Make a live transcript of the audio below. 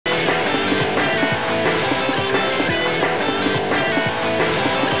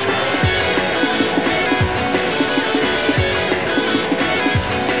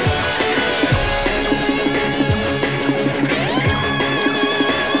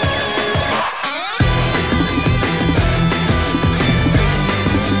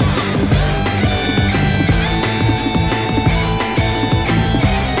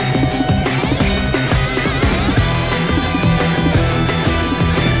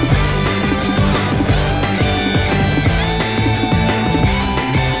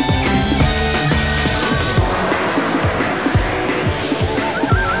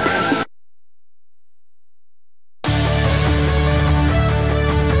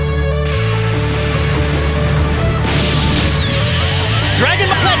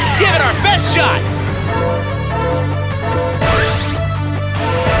shot!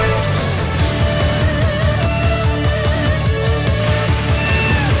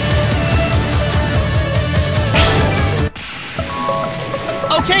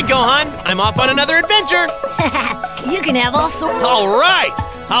 Okay, Gohan, I'm off on another adventure! You can have all sorts. Alright!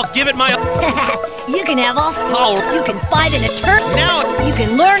 I'll give it my... You can have all sorts. You can fight in a turn. Now... You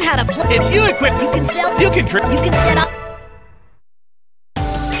can learn how to play. If you equip... You can sell... You can... You can set up...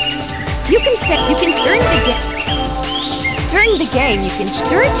 You can turn the game. During the game, you can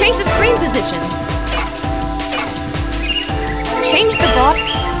change the screen position. Change the ball.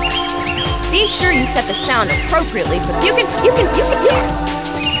 Be sure you set the sound appropriately, but you can.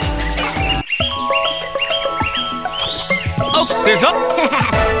 Oh, there's a...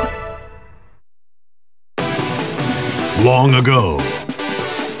 Long ago,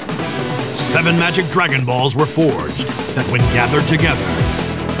 7 magic Dragon Balls were forged that, when gathered together,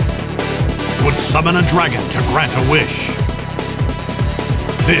 would summon a dragon to grant a wish.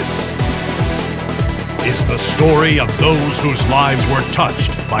 This is the story of those whose lives were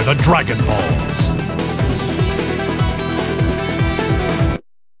touched by the Dragon Balls.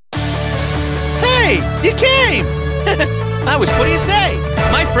 Hey, you came! What do you say?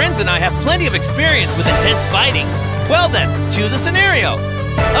 My friends and I have plenty of experience with intense fighting. Well then, choose a scenario.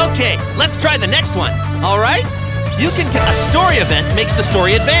 Okay, let's try the next one, all right? A story event makes the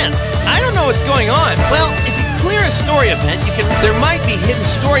story advance. I don't know what's going on. Well, if you clear a story event, there might be hidden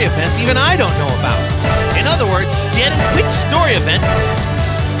story events even I don't know about. In other words, get it? Which story event?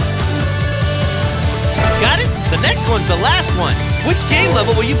 Got it? The next one's the last one. Which game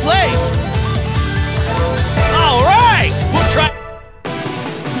level will you play? All right, we'll try.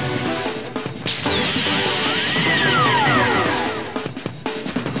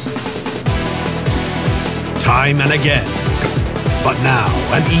 Time and again. But now,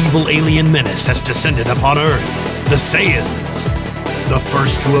 an evil alien menace has descended upon Earth. The Saiyans. The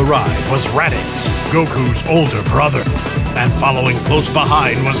first to arrive was Raditz, Goku's older brother. And following close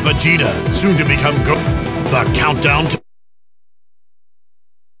behind was Vegeta, soon to become The countdown to...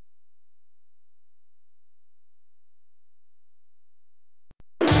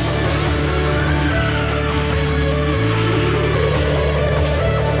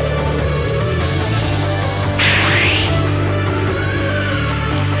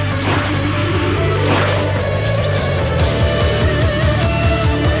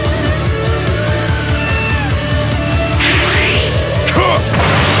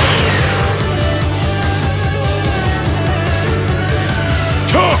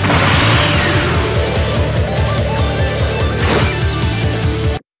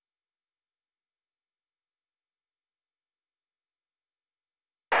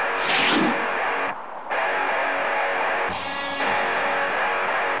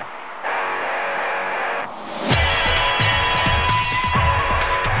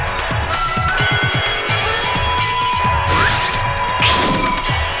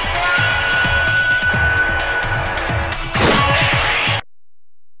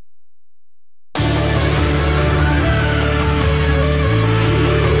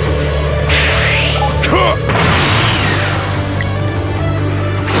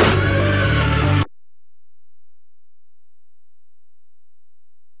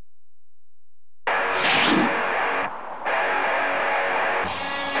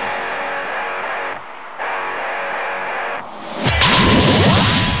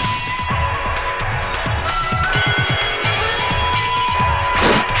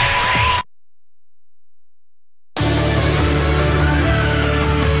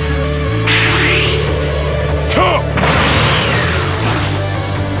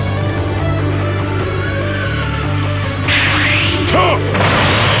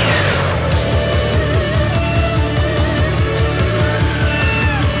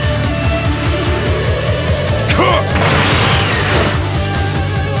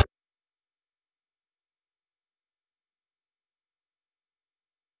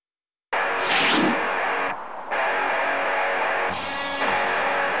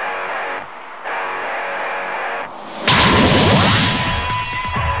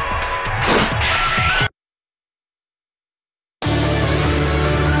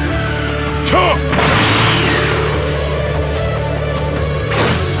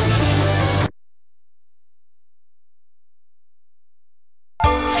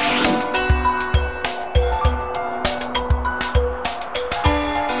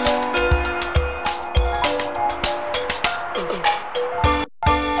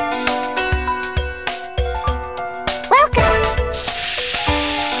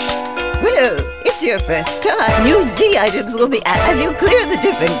 it's your first time, new Z items will be added as you clear the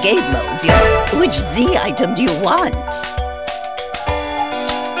different game modes. Yes. Which Z item do you want?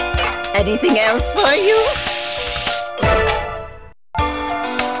 Anything else for you?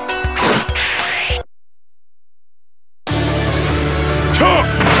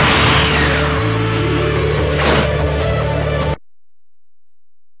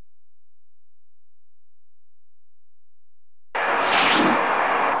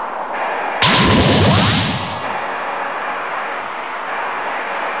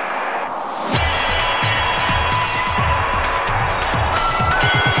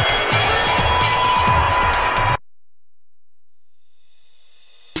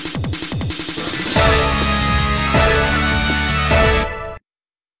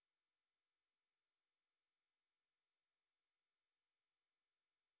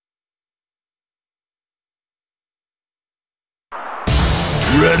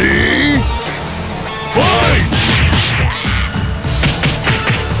 Ready? Fight!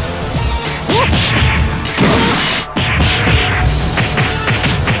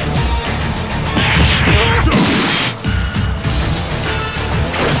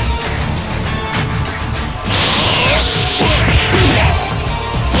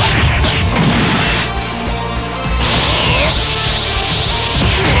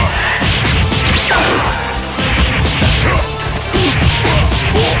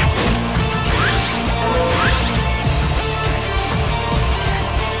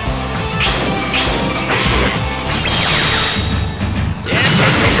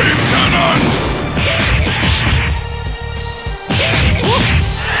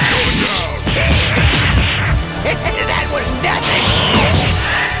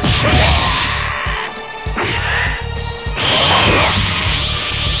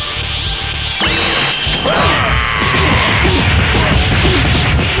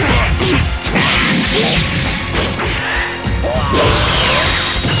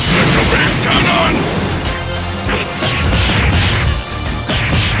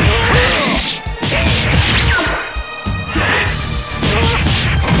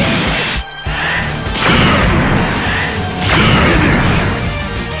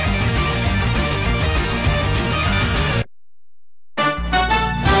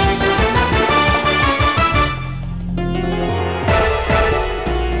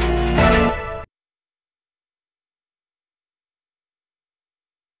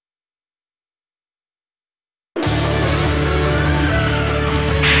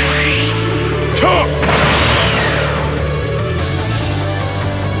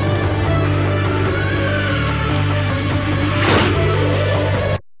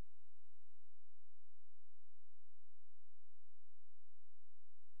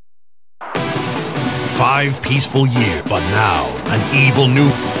 Five peaceful years, but now an evil new...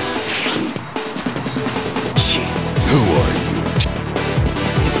 Gee, who are you?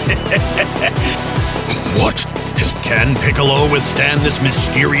 What? Can Piccolo withstand this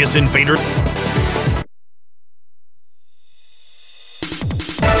mysterious invader?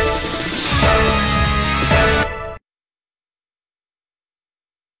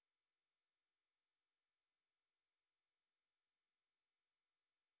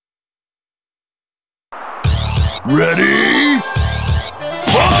 Ready?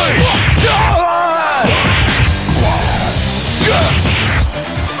 Fight!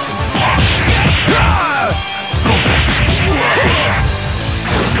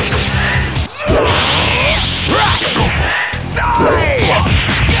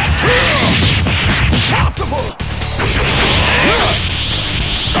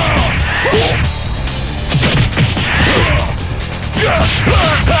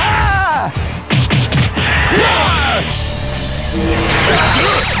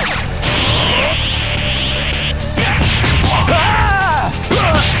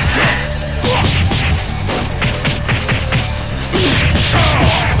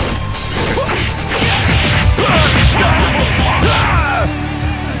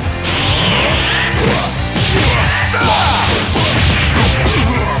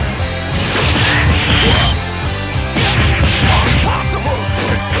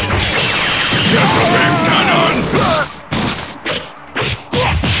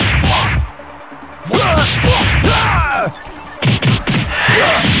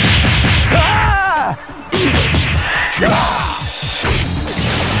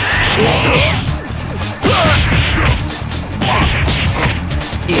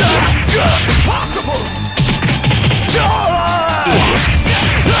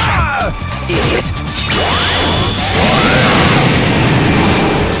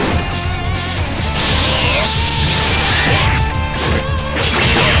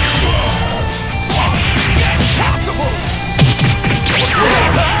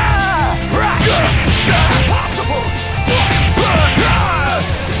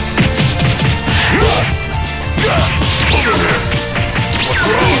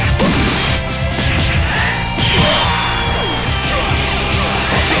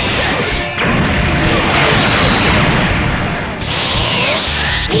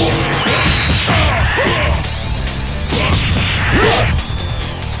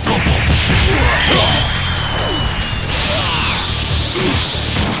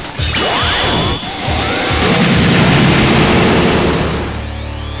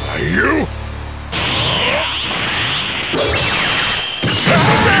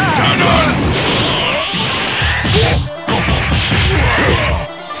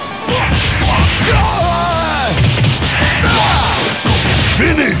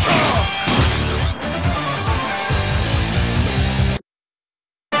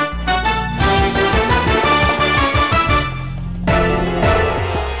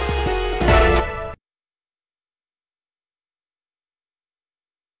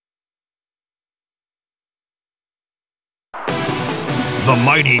 The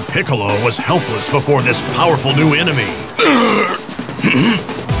mighty Piccolo was helpless before this powerful new enemy.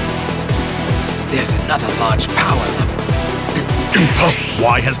 There's another large power level.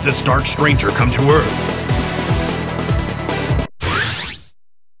 Why has this dark stranger come to Earth?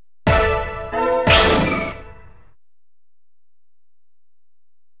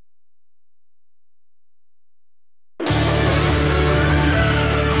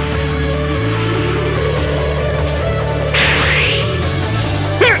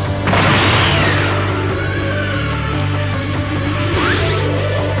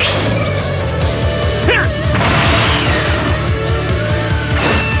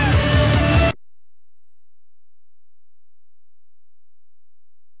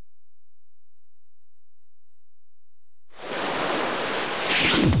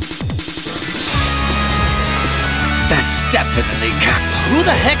 Definitely Kappa. Who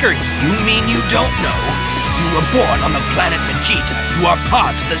the heck are you? You mean you don't know? You were born on the planet Vegeta. You are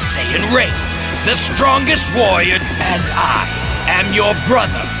part of the Saiyan race, the strongest warrior, and I am your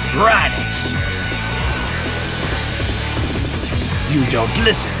brother, Raditz. You don't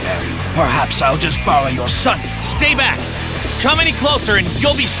listen, Barry. Perhaps I'll just borrow your son. Stay back! Come any closer and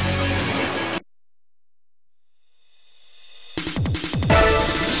you'll be...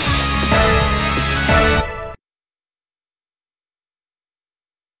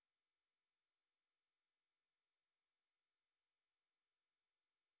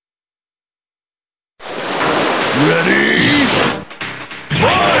 Ready?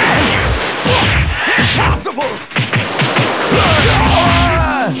 Fight! Impossible!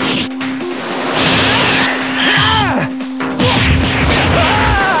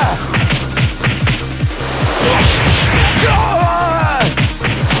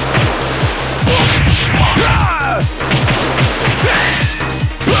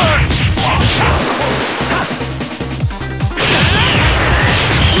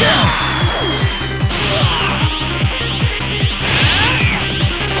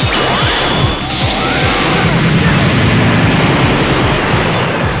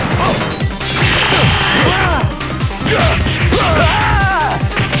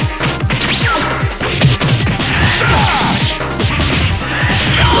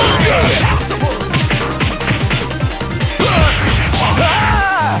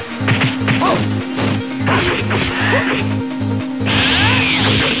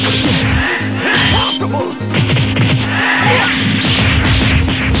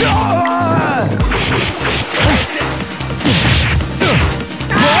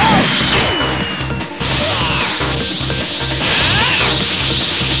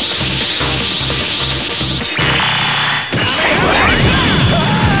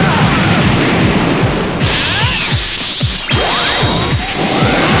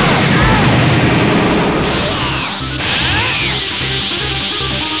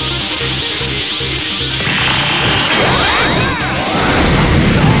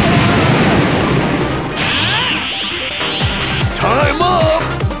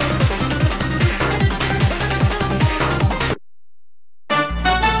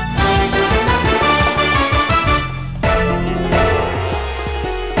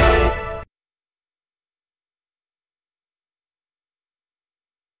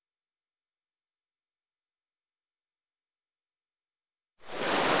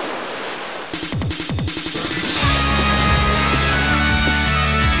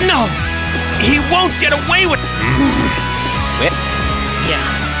 No! He won't get away with... Yeah.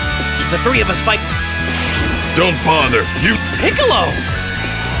 If the three of us fight... Don't bother. You... Piccolo!